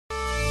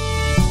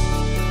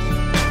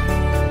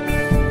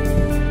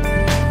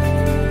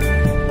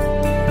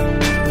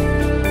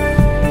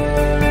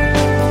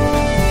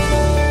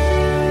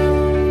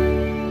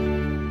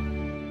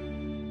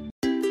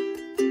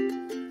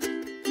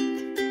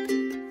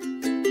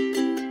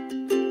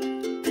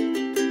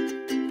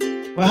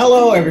Well,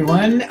 hello,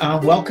 everyone.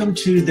 Welcome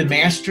to the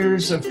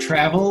Masters of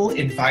Travel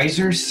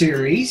Advisor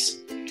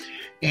series.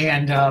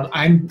 And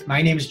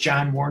my name is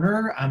John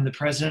Warner. I'm the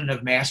president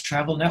of Mass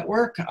Travel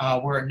Network.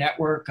 We're a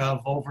network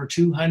of over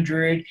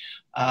 200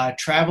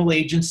 travel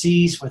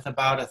agencies with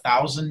about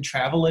 1,000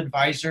 travel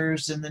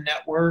advisors in the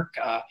network.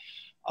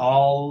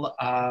 All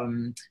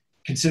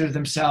consider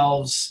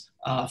themselves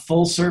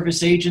full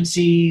service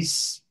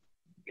agencies,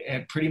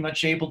 pretty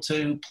much able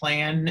to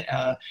plan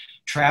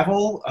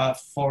travel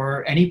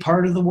for any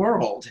part of the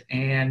world.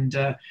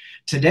 And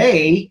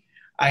today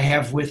I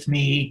have with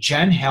me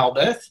Jen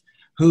Halbeth,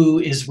 who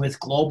is with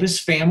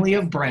Globus Family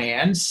of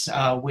Brands,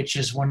 which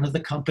is one of the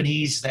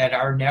companies that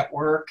our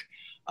network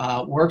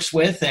works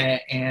with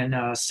and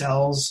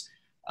sells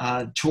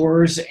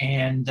tours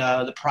and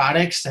the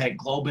products that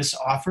Globus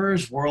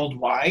offers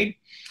worldwide.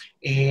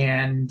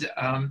 And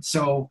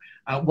so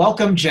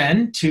welcome,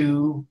 Jen,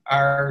 to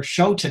our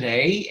show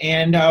today.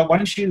 And why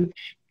don't you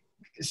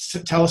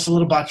tell us a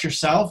little about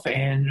yourself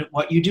and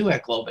what you do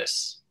at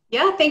Globus.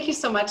 Yeah, thank you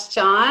so much,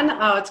 John.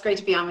 Oh, it's great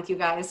to be on with you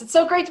guys. It's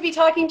so great to be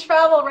talking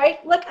travel,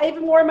 right? Look, I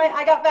even wore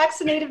I got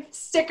vaccinated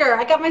sticker.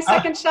 I got my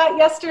second shot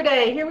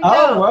yesterday. Here we go.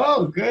 Oh,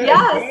 whoa, good.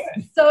 Yes,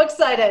 good. So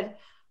excited.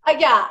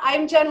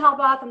 I'm Jen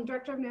Halbeth. I'm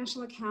Director of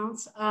National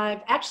Accounts.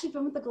 I've actually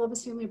been with the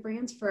Globus Family of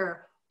Brands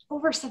for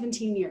over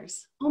 17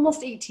 years,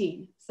 almost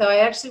 18. So I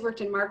actually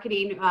worked in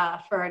marketing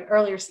for an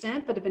earlier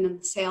stint, but have been in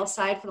the sales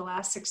side for the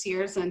last 6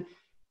 years and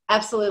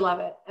absolutely love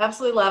it.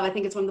 Absolutely love it. I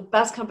think it's one of the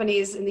best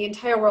companies in the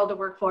entire world to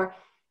work for.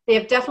 They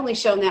have definitely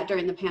shown that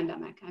during the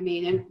pandemic. I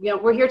mean,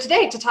 and we're here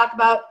today to talk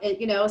about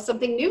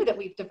something new that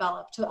we've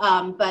developed.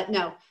 But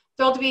no,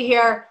 thrilled to be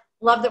here.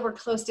 Love that we're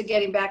close to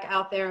getting back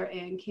out there,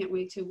 and can't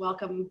wait to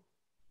welcome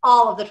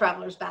all of the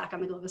travelers back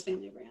on the Globus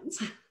Family of Brands.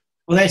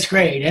 Well, that's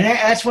great, and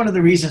that's one of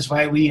the reasons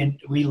why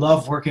we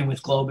love working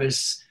with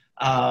Globus.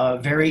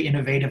 Very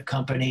innovative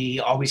company,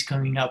 always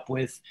coming up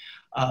with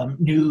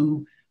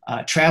new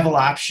travel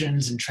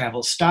options and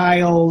travel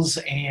styles.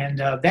 And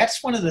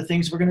that's one of the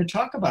things we're going to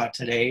talk about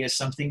today is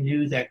something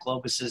new that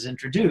Globus has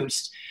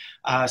introduced.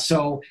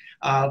 So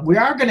we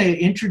are going to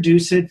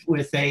introduce it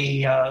with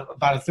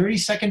about a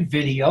 30-second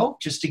video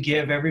just to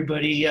give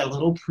everybody a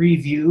little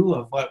preview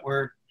of what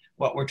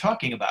we're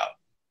talking about.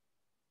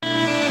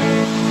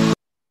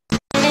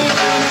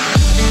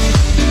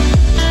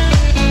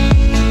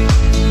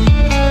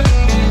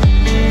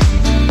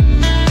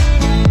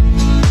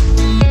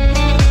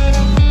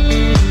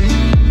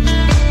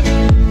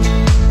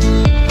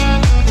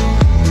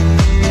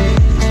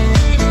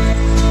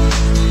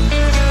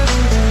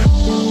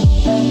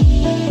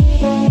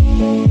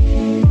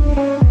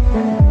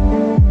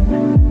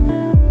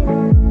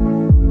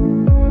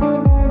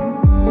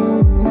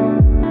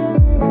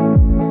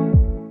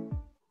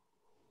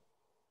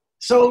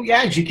 So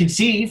yeah, as you can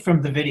see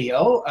from the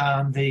video,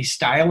 the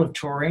style of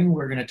touring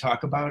we're going to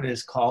talk about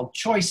is called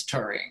choice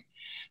touring.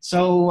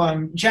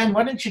 So Jen,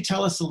 why don't you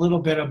tell us a little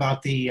bit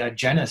about the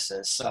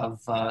genesis of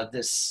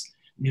this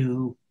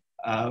new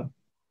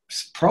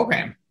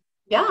program?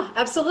 Yeah,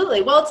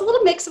 absolutely. Well, it's a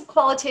little mix of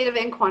qualitative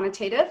and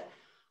quantitative.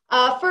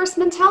 First,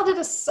 Mental did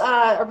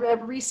a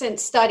recent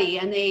study,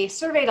 and they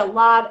surveyed a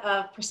lot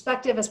of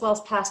prospective as well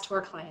as past tour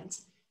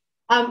clients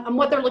and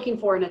what they're looking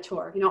for in a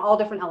tour, all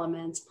different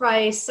elements,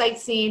 price,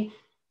 sightseeing.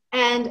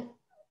 And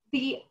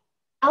the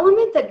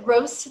element that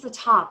rose to the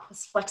top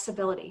was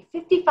flexibility.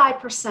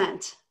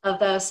 55% of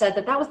those said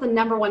that was the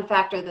number one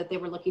factor that they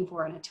were looking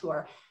for in a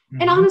tour.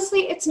 Mm-hmm. And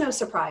honestly, it's no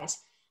surprise.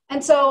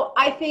 And so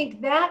I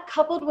think that,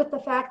 coupled with the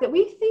fact that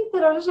we think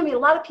that there's going to be a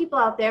lot of people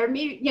out there,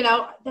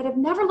 that have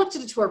never looked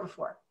at a tour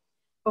before,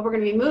 but we're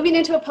going to be moving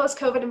into a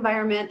post-COVID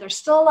environment. There's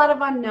still a lot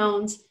of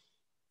unknowns.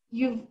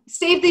 You've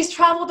saved these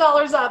travel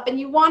dollars up and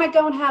you want to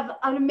go and have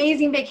an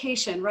amazing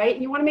vacation, right?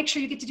 And you want to make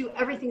sure you get to do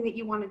everything that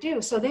you want to do.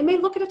 So they may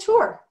look at a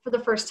tour for the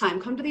first time,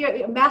 come to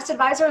the Mass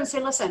Advisor and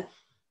say, listen, I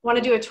want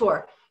to do a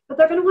tour. But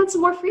they're going to want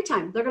some more free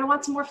time. They're going to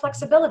want some more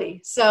flexibility.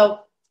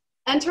 So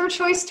enter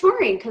Choice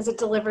Touring because it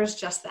delivers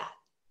just that.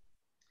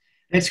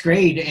 That's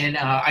great. And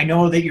I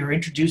know that you're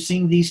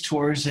introducing these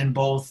tours in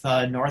both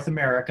North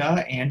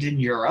America and in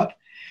Europe.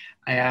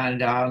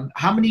 And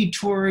how many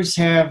tours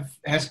has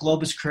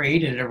Globus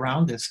created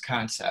around this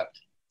concept?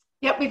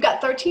 Yep, we've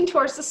got 13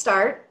 tours to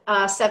start,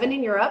 7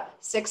 in Europe,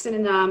 6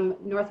 in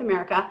North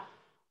America.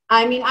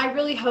 I mean, I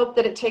really hope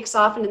that it takes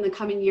off and in the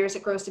coming years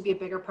it grows to be a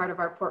bigger part of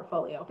our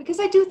portfolio,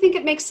 because I do think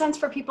it makes sense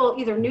for people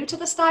either new to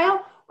the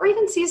style or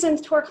even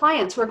seasoned tour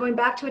clients who are going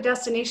back to a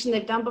destination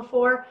they've done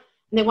before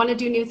and they want to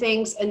do new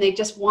things and they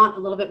just want a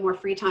little bit more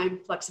free time,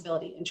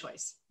 flexibility, and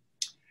choice.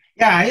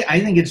 Yeah,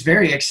 I think it's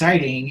very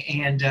exciting.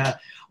 And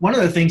one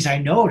of the things I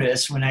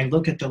notice when I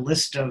look at the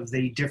list of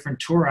the different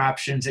tour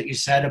options that you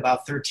said,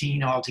 about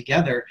 13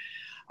 altogether,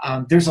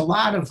 there's a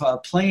lot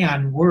of play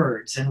on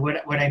words. And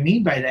what I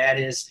mean by that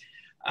is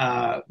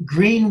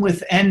Green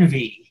with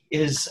Envy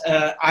is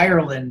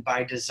Ireland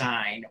by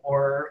design,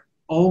 or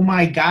Oh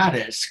My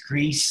Goddess,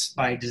 Greece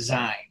by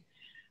design.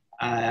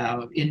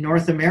 In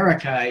North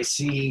America, I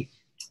see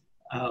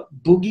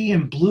Boogie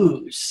and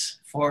Blues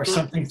for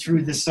something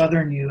through the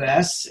southern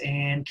U.S.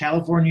 and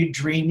California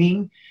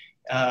Dreaming,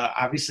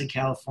 obviously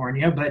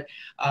California. But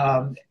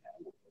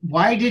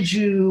why did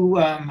you?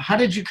 How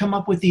did you come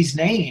up with these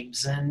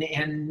names?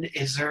 And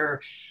is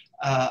there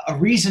a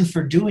reason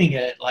for doing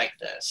it like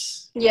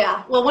this?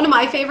 Yeah, well, one of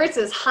my favorites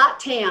is Hot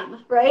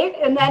Tan, right?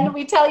 And then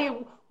we tell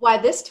you why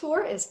this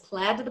tour is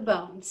plaid to the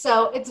bone.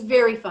 So it's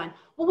very fun.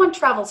 Well, one,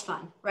 travel's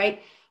fun,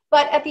 right?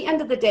 But at the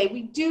end of the day,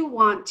 we do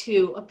want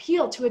to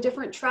appeal to a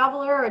different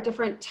traveler, a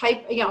different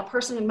type, a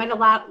person who might have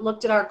not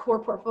looked at our core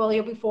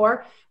portfolio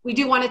before. We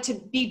do want it to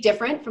be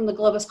different from the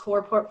Globus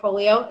core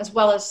portfolio, as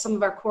well as some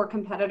of our core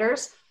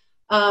competitors.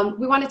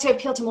 We wanted to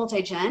appeal to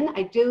multi-gen.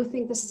 I do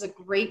think this is a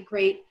great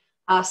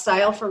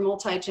style for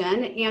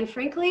multi-gen. And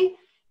frankly,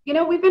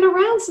 we've been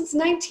around since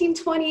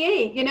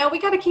 1928. We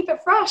got to keep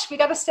it fresh. We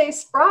got to stay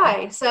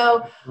spry.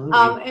 So,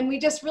 and we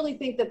just really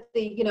think that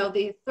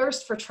the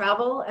thirst for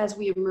travel as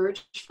we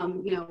emerge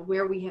from,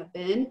 where we have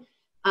been,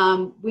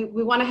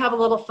 we want to have a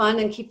little fun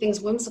and keep things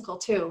whimsical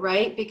too,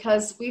 right?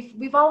 Because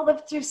we've all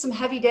lived through some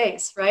heavy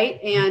days, right?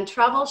 And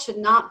travel should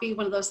not be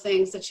one of those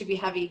things that should be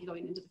heavy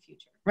going into the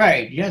future.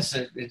 Right. Yes.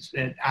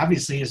 It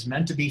obviously is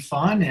meant to be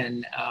fun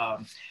and,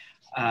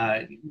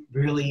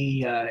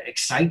 really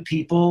excite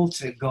people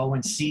to go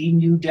and see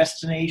new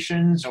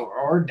destinations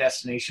or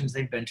destinations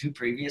they've been to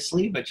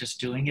previously, but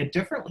just doing it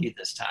differently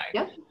this time.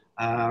 Yep.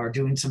 Or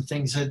doing some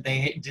things that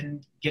they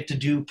didn't get to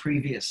do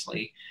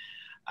previously.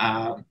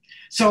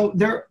 So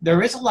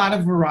there is a lot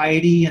of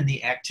variety in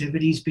the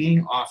activities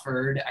being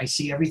offered. I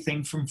see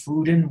everything from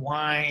food and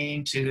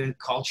wine to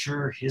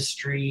culture,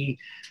 history,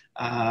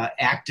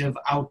 active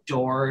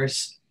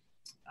outdoors,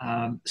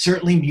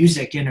 certainly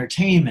music,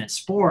 entertainment,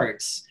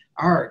 sports,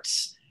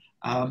 arts.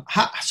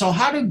 So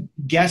how do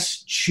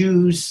guests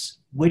choose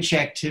which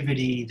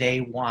activity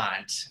they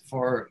want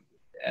for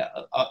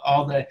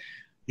all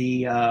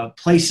the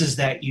places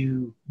that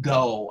you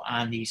go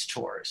on these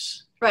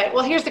tours? Right.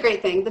 Well, here's the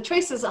great thing. The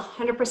choice is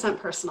 100%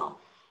 personal.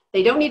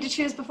 They don't need to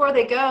choose before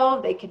they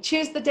go. They can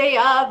choose the day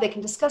of. They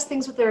can discuss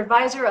things with their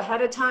advisor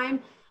ahead of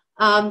time.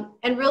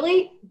 And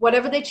really,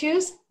 whatever they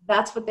choose,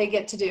 that's what they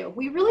get to do.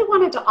 We really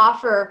wanted to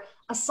offer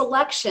a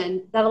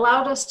selection that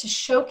allowed us to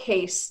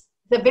showcase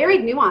the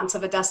varied nuance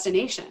of a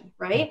destination,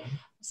 right? Mm-hmm.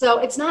 So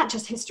it's not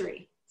just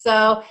history.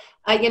 So,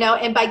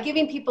 and by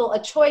giving people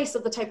a choice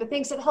of the type of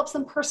things, it helps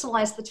them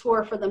personalize the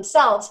tour for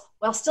themselves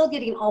while still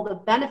getting all the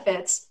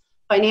benefits,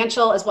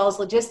 financial as well as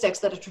logistics,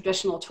 that a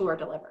traditional tour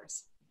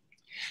delivers.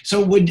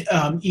 So would,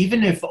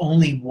 even if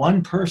only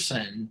one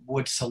person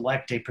would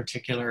select a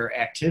particular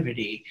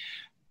activity,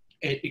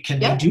 can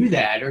they do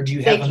that? Or do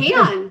you have They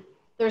can.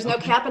 There's no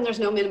cap and there's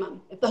no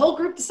minimum. If the whole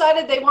group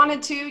decided they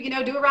wanted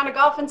to, do a round of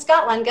golf in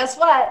Scotland, guess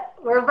what?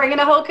 We're bringing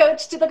a whole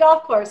coach to the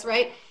golf course,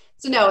 right?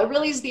 So no, it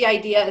really is the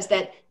idea is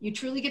that you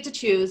truly get to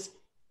choose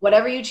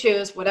whatever you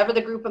choose, whatever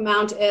the group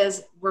amount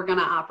is, we're going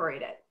to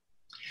operate it.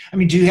 I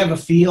mean, do you have a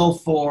feel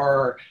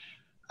for,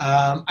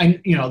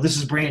 this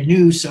is brand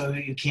new, so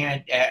you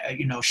can't,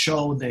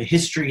 show the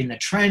history and the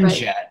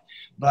trends yet,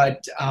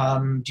 but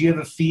do you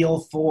have a feel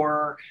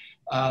for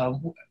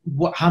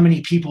how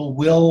many people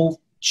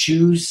will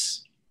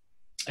choose?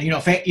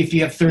 If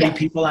you have 30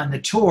 people on the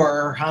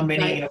tour, how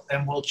many of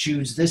them will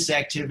choose this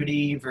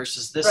activity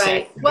versus this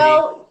activity?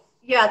 Well,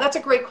 yeah, that's a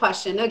great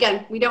question.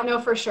 Again, we don't know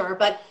for sure,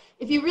 but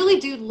if you really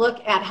do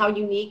look at how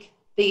unique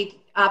the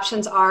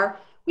options are,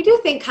 we do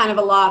think kind of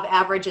a law of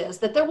averages,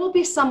 that there will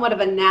be somewhat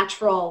of a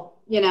natural,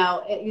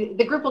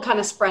 the group will kind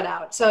of spread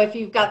out. So if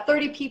you've got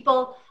 30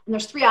 people and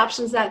there's 3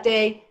 options that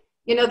day,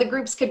 the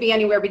groups could be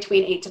anywhere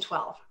between 8 to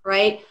 12,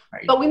 right?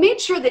 But we made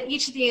sure that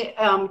each of the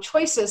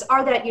choices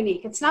are that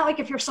unique. It's not like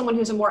if you're someone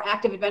who's a more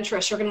active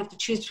adventurous, you're going to have to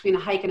choose between a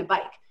hike and a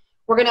bike.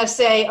 We're going to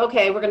say,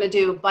 okay, we're going to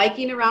do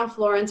biking around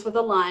Florence with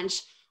a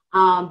lunch,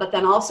 but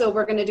then also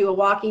we're going to do a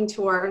walking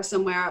tour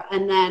somewhere,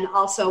 and then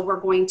also we're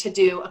going to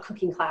do a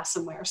cooking class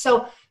somewhere.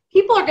 So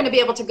people are going to be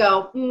able to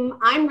go,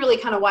 I'm really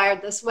kind of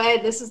wired this way.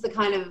 This is the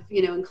kind of,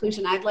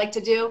 inclusion I'd like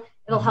to do.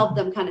 It'll help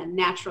them kind of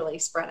naturally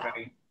spread out.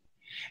 Right.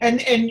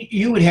 And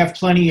you would have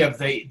plenty of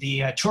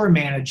the tour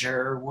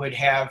manager would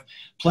have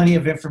plenty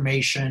of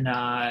information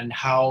on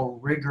how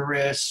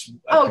rigorous.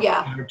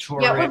 Your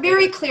tour we're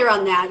very clear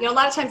on that. A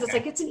lot of times it's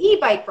like, it's an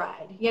e-bike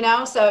ride,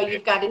 so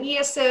you've got an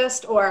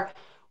e-assist, or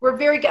we're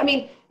very,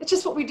 it's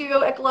just what we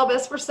do at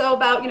Globus. We're so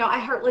about, I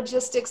heart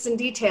logistics and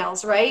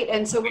details, right?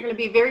 And so we're going to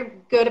be very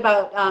good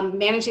about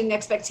managing the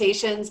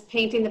expectations,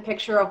 painting the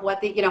picture of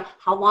what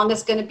how long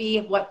it's going to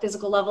be, what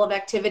physical level of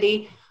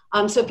activity,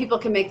 so people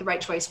can make the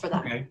right choice for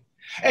them. Okay.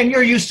 And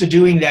you're used to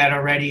doing that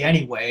already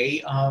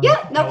anyway.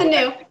 Nothing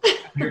new.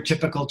 Your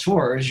typical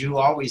tours, you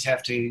always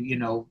have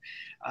to,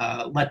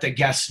 let the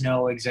guests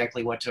know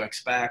exactly what to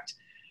expect.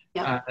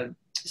 Yeah.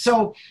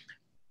 So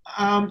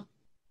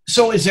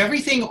is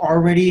everything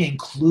already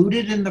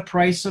included in the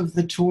price of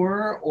the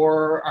tour,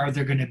 or are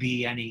there going to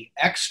be any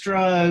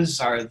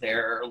extras? Are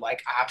there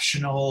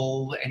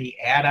optional, any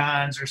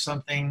add-ons or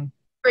something?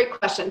 Great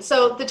question.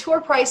 So the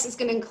tour price is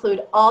going to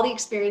include all the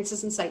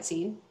experiences and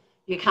sightseeing.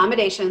 the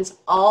accommodations,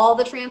 all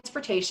the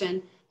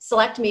transportation,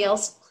 select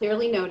meals,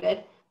 clearly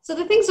noted. So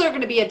the things that are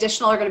going to be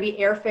additional are going to be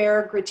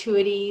airfare,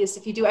 gratuities.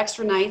 If you do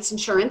extra nights,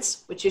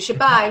 insurance, which you should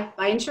buy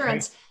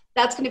insurance, right.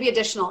 That's going to be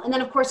additional. And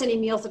then, of course, any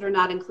meals that are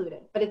not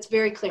included. But it's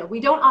very clear. We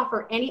don't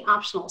offer any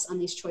optionals on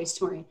these choice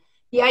touring.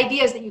 The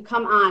idea is that you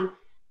come on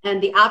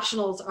and the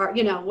optionals are,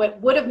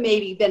 what would have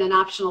maybe been an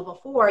optional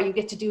before, you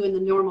get to do in the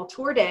normal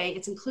tour day.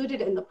 It's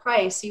included in the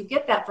price. So you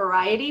get that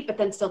variety, but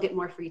then still get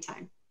more free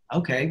time.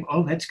 Okay.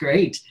 Oh, that's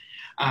great.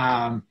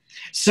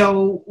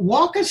 So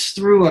walk us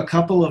through a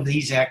couple of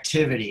these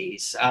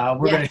activities.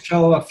 We're going to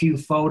show a few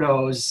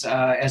photos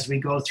as we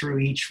go through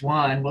each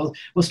one. We'll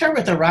start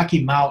with the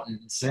Rocky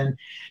Mountains. And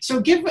so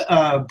give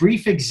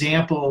brief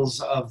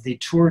examples of the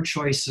tour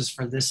choices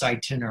for this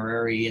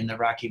itinerary in the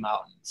Rocky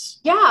Mountains.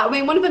 Yeah, I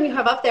mean, one of them you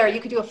have up there,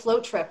 you could do a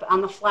float trip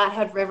on the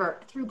Flathead River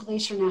through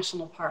Glacier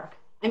National Park.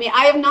 I mean,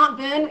 I have not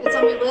been, it's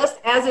on my list,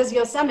 as is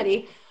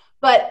Yosemite.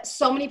 But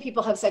so many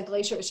people have said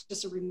Glacier is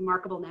just a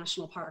remarkable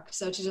national park.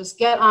 So to just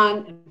get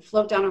on and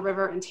float down a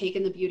river and take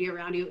in the beauty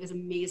around you is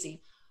amazing.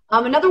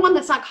 Another one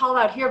that's not called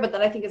out here, but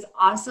that I think is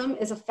awesome,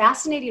 is a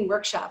fascinating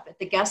workshop at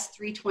the Guest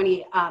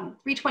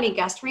 320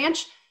 Guest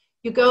Ranch.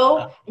 You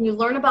go and you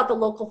learn about the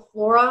local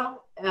flora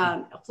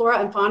and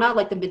fauna,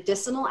 like the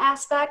medicinal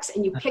aspects,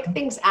 and you pick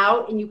things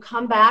out and you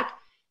come back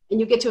and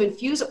you get to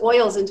infuse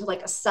oils into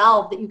like a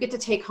salve that you get to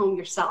take home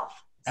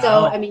yourself.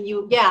 So, I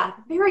mean,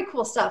 very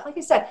cool stuff. Like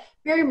I said,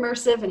 very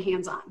immersive and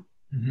hands-on.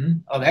 Mm-hmm.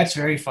 Oh, that's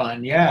very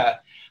fun. Yeah.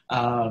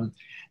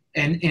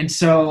 And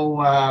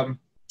so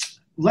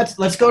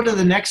let's go to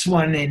the next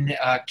one in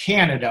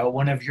Canada,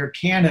 one of your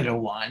Canada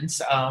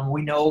ones.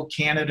 We know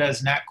Canada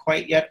is not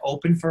quite yet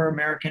open for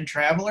American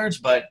travelers,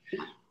 but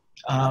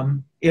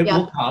it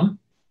will come.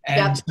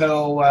 And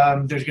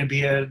so there's going to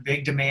be a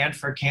big demand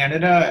for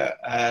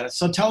Canada.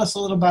 So tell us a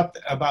little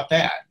about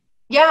that.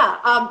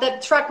 Yeah, the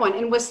Trek one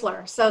in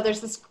Whistler. So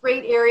there's this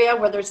great area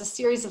where there's a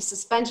series of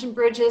suspension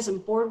bridges and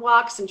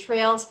boardwalks and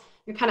trails.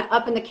 You're kind of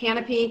up in the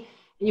canopy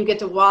and you get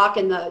to walk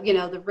in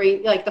the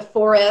rain, like the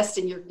forest,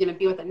 and you're going to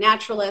be with a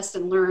naturalist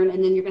and learn.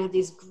 And then you're going to have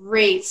these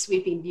great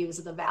sweeping views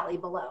of the valley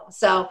below.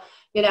 So,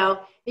 you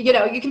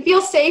can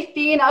feel safe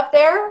being up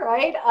there,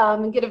 right?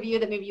 And get a view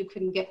that maybe you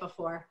couldn't get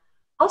before.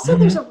 Also,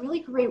 there's a really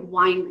great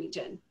wine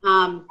region,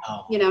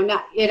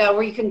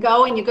 where you can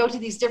go and you go to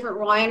these different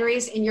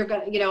wineries and you're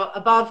going,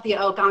 above the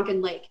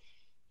Algonquin Lake,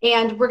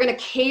 and we're going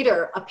to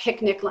cater a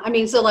picnic. I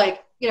mean, so we're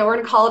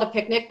going to call it a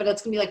picnic, but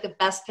it's going to be like the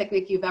best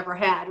picnic you've ever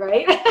had,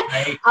 right?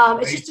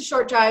 It's just a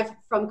short drive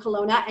from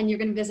Kelowna, and you're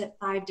going to visit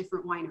 5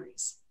 different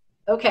wineries.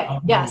 Okay.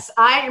 Yes,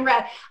 I am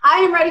ready. I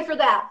am ready for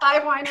that.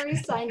 5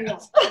 wineries, sign me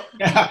up.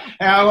 Yeah,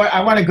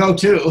 I want to go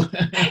too.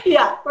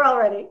 Yeah, we're all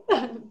ready.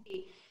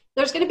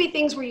 There's going to be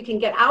things where you can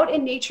get out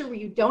in nature where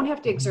you don't have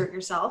to exert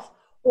yourself,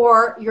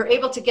 or you're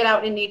able to get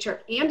out in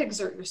nature and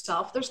exert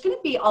yourself. There's going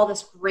to be all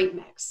this great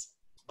mix.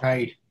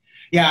 Right.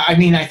 Yeah. I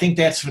mean, I think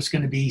that's what's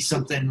going to be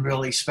something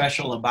really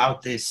special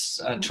about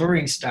this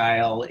touring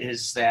style,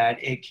 is that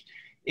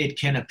it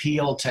can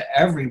appeal to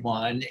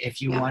everyone. If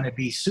you want to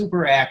be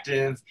super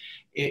active,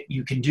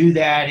 you can do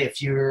that.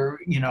 If you're,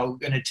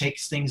 going to take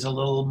things a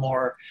little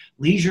more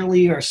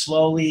leisurely or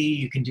slowly,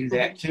 you can do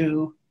that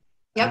too.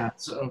 Yep.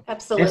 So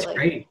absolutely. That's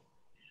great.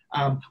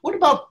 What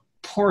about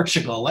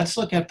Portugal? Let's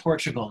look at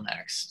Portugal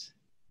next.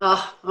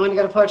 Oh, I want to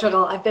go to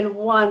Portugal. I've been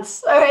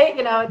once. All right.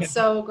 It's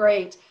so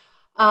great.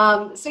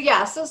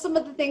 So some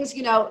of the things,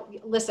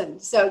 listen.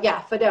 So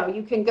Fado,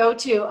 you can go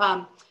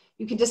to,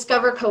 you can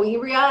discover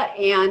Coimbra,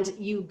 and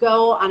you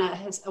go on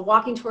a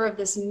walking tour of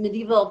this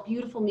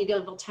beautiful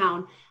medieval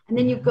town. And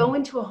then you go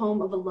into a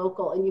home of a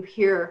local and you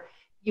hear,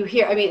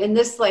 I mean, and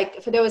this,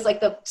 Fado is like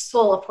the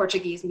soul of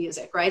Portuguese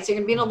music, right? So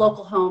you're going to be in a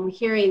local home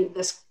hearing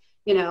this,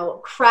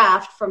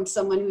 craft from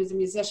someone who's a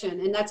musician.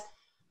 And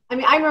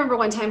I remember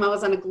one time I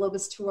was on a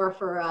Globus tour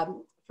for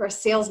a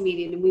sales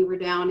meeting, and we were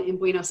down in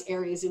Buenos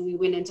Aires, and we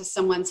went into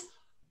someone's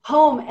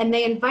home, and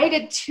they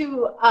invited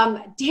 2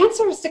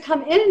 dancers to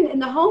come in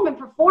the home and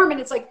perform. And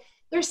it's like,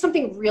 there's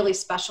something really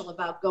special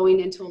about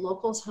going into a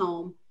local's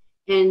home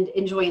and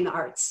enjoying the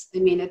arts. I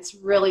mean, it's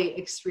really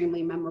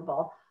extremely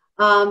memorable.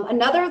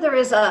 There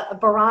is a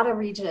Barita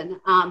region,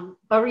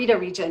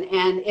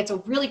 and it's a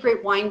really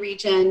great wine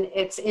region.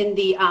 It's in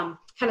the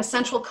kind of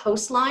central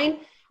coastline,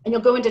 and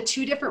you'll go into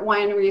 2 different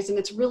wineries, and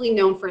it's really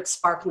known for its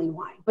sparkling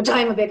wine, which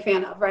I'm a big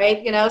fan of,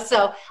 right?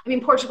 So, I mean,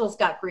 Portugal's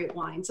got great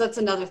wine. So that's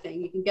another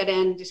thing. You can get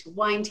in, just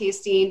wine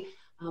tasting,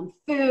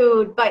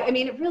 food, but I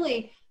mean,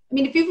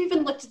 if you've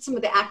even looked at some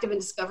of the active and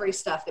discovery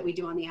stuff that we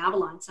do on the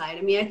Avalon side,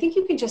 I mean, I think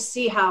you can just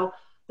see how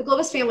the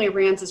Globus family of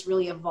brands is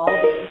really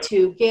evolving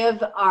to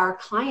give our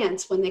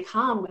clients, when they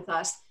come with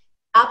us,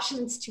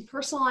 options to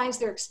personalize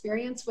their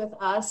experience with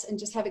us and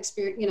just have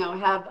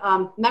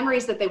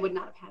memories that they would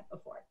not have had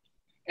before.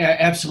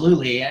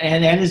 Absolutely.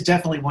 And that is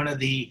definitely one of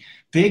the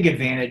big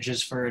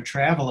advantages for a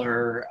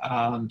traveler,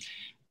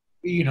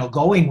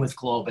 going with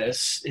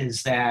Globus,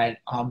 is that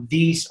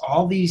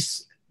all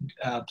these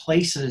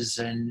places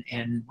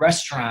and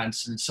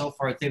restaurants and so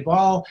forth, they've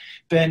all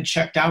been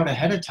checked out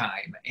ahead of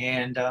time.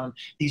 And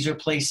these are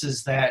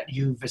places that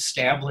you've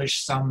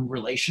established some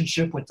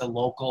relationship with the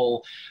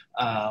local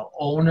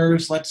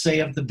owners, let's say,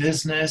 of the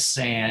business.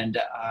 And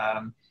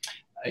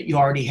you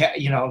already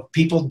have,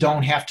 people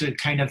don't have to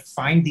kind of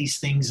find these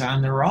things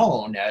on their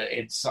own.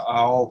 It's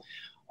all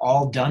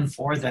done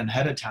for them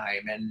ahead of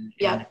time. And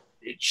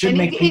it should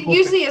make people... It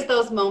usually is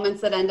those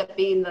moments that end up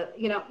being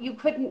you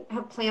couldn't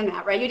have planned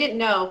that, right? You didn't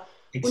know.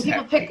 Exactly.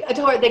 When people pick a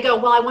tour, they go,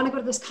 well, I want to go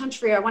to this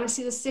country, or I want to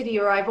see the city,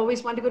 or I've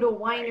always wanted to go to a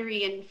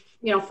winery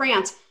in,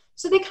 France.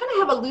 So they kind of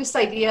have a loose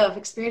idea of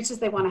experiences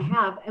they want to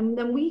have. And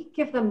then we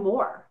give them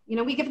more.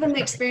 We give them the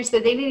experience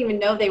that they didn't even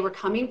know they were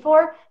coming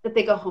for, that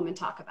they go home and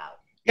talk about.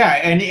 Yeah,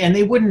 and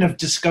they wouldn't have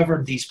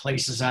discovered these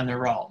places on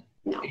their own.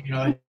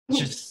 No. It's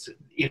just,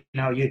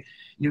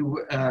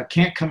 you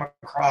can't come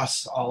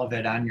across all of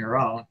it on your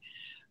own.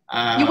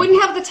 You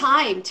wouldn't have the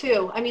time,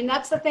 too. I mean,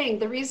 that's the thing.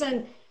 The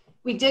reason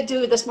we did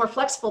do this more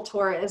flexible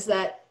tour is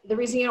that the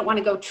reason you don't want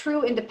to go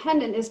true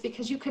independent is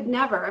because you could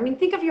never. I mean,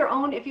 think of your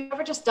own, if you've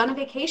ever just done a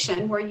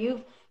vacation where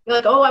you're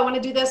like, oh, I want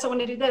to do this, I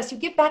want to do this. You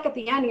get back at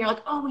the end and you're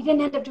like, oh, we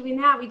didn't end up doing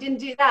that, we didn't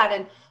do that.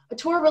 And a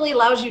tour really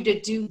allows you to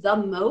do the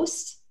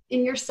most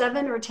in your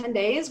 7 or 10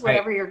 days,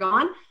 wherever you're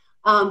gone.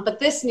 But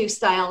this new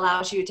style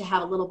allows you to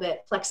have a little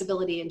bit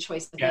flexibility and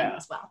choice of game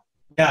as well.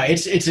 Yeah,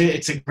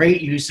 it's a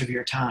great use of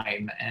your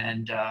time.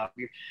 And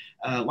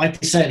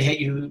like I said,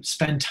 you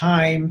spend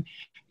time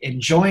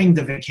enjoying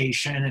the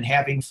vacation and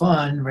having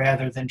fun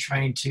rather than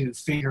trying to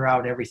figure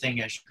out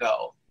everything as you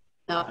go.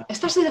 No,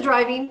 especially the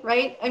driving,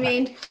 right? I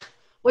mean,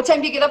 what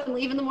time do you get up and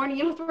leave in the morning?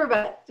 You don't have to worry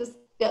about it. Just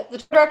the tour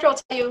director will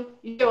tell you,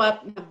 you show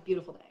up and have a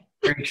beautiful day.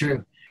 Very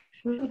true.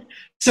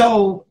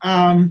 So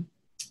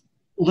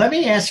let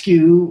me ask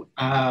you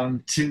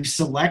to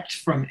select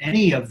from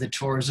any of the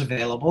tours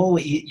available,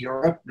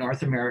 Europe,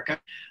 North America,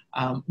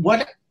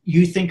 what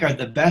you think are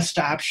the best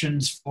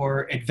options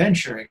for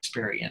adventure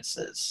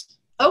experiences.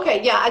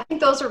 Okay, yeah, I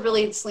think those are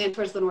really slant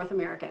towards the North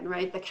American,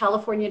 right? The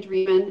California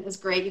Dreamin' is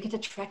great. You get to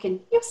trek in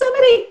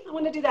Yosemite. I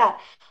want to do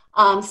that.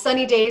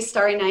 Sunny Days,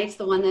 Starry Nights,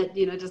 the one that,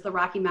 does the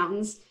Rocky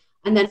Mountains,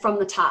 and then From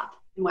the Top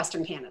in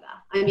Western Canada.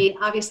 I mean,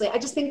 obviously, I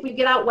just think we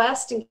get out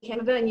west in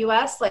Canada and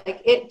US,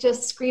 like it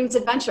just screams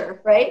adventure,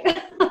 right?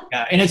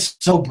 Yeah, and it's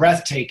so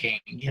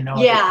breathtaking,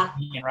 Yeah.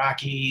 The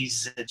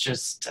Rockies, it's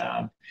just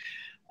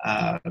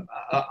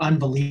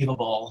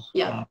unbelievable.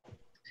 Yeah.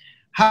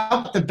 How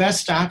about the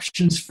best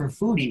options for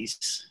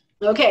foodies?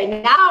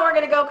 Okay, now we're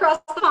going to go across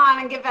the pond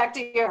and get back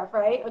to Europe,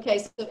 right? Okay,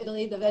 so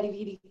Italy, the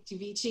Veni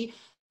Vici,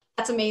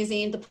 that's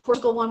amazing. The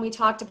Portugal one we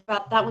talked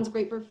about, that one's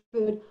great for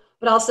food,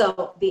 but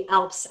also the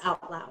Alps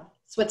out loud,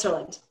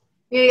 Switzerland.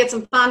 You're going to get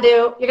some fondue,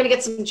 you're going to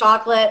get some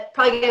chocolate,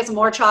 probably get some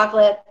more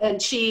chocolate and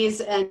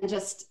cheese, and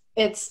just,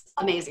 it's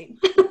amazing.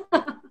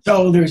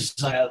 So there's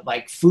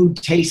like food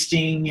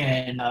tasting,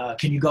 and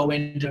can you go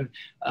into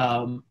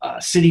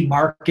city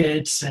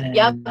markets? And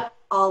Yep,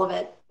 all of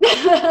it.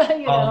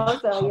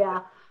 So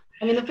yeah.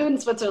 I mean, the food in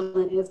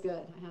Switzerland is good,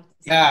 I have to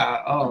say.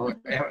 Yeah, oh,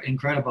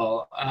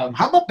 incredible.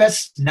 How about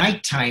best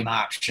nighttime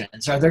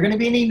options? Are there going to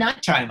be any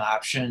nighttime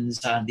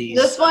options on these?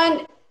 This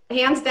one,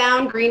 hands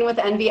down, Green with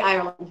Envy,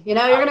 Ireland. You're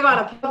going to go on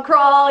a pub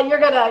crawl. You're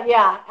going to,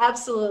 yeah,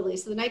 absolutely.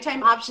 So the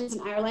nighttime options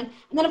in Ireland.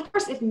 And then, of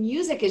course, if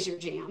music is your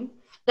jam,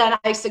 then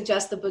I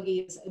suggest the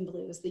Boogies and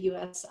Blues, the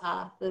U.S.,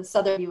 the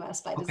Southern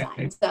U.S. by design.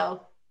 Okay.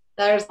 So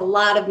there's a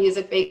lot of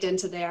music baked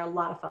into there, a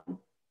lot of fun.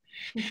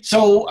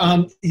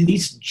 So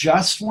these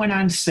just went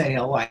on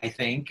sale, I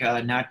think,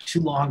 not too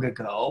long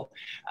ago.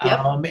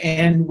 Yep.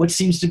 And what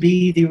seems to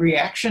be the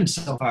reaction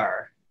so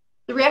far?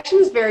 The reaction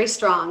is very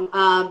strong.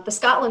 The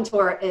Scotland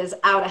tour is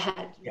out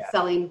ahead,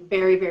 selling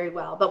very, very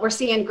well. But we're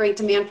seeing great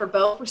demand for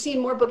both. We're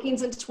seeing more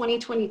bookings into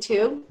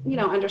 2022,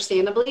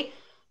 understandably.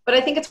 But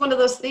I think it's one of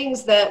those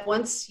things that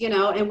once,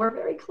 and we're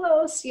very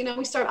close,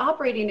 we start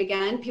operating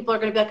again, people are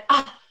going to be like,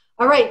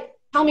 all right,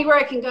 tell me where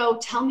I can go.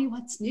 Tell me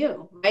what's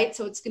new, right?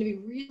 So it's going to be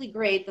really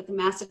great that the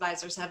Mast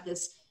Advisors have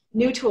this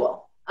new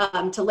tool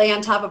to lay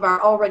on top of our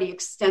already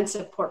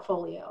extensive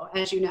portfolio,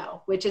 as you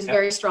know, which is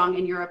very strong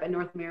in Europe and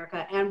North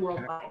America and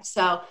worldwide.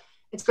 So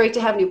it's great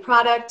to have new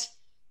product.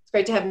 It's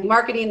great to have new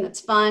marketing that's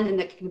fun and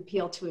that can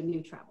appeal to a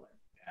new traveler.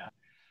 Yeah.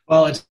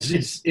 Well,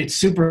 it's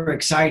super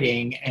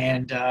exciting.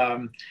 And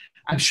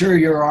I'm sure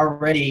you're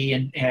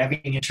already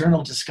having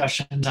internal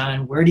discussions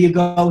on where do you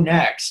go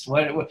next?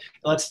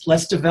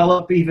 Let's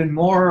develop even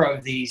more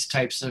of these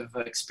types of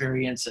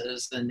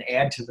experiences and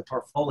add to the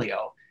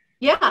portfolio.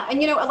 Yeah,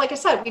 and like I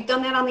said, we've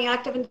done that on the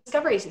active and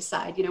discovery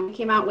side. We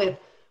came out with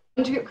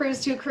 2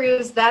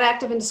 cruise. That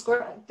active and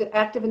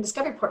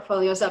discovery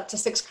portfolio is up to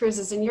 6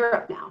 cruises in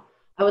Europe now.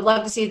 I would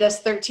love to see this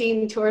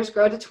 13 tours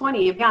grow to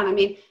 20. Again, I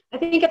mean, I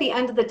think at the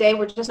end of the day,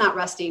 we're just not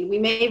resting. We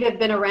may have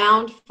been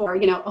around for,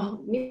 nearly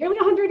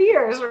 100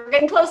 years. We're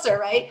getting closer,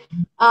 right?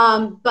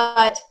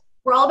 But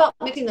we're all about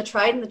mixing the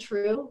tried and the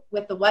true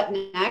with the what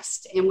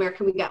next and where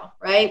can we go,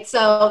 right?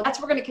 So that's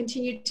what we're going to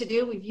continue to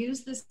do. We've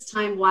used this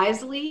time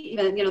wisely,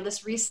 even,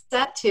 this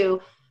reset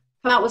to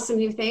come out with some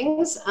new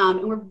things.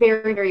 And we're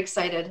very, very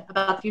excited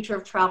about the future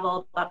of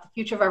travel, about the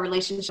future of our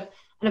relationship,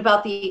 and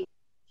about the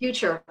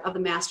future of the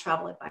Mass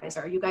Travel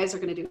Advisor. You guys are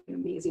going to do an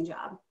amazing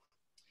job.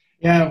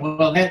 Yeah,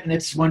 well,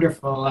 that's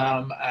wonderful.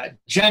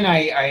 Jen,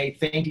 I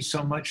thank you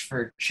so much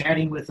for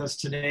chatting with us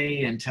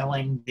today and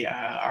telling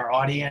our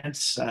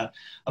audience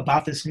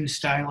about this new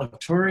style of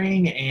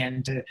touring,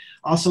 and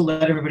also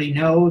let everybody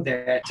know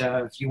that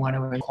if you want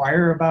to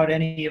inquire about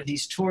any of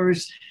these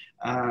tours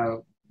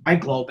by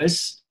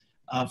Globus,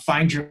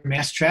 find your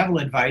Mass Travel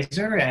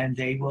Advisor, and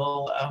they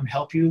will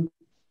help you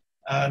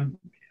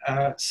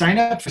sign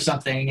up for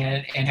something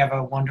and have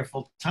a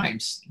wonderful time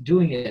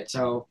doing it.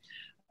 So.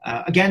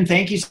 Again,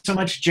 thank you so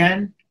much,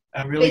 Jen.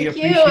 I really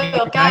appreciate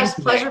it. Guys,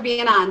 pleasure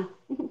being on.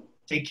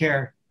 Take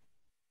care.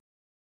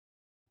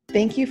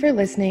 Thank you for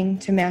listening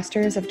to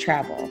Masters of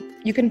Travel.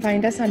 You can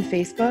find us on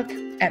Facebook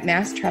at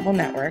Mass Travel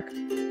Network,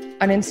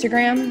 on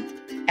Instagram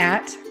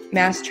at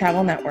Mass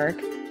Travel Network,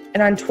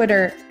 and on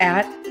Twitter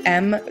at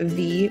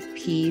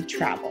MVP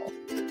Travel.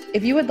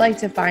 If you would like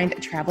to find a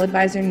travel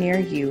advisor near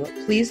you,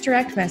 please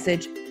direct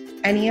message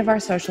any of our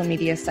social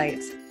media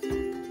sites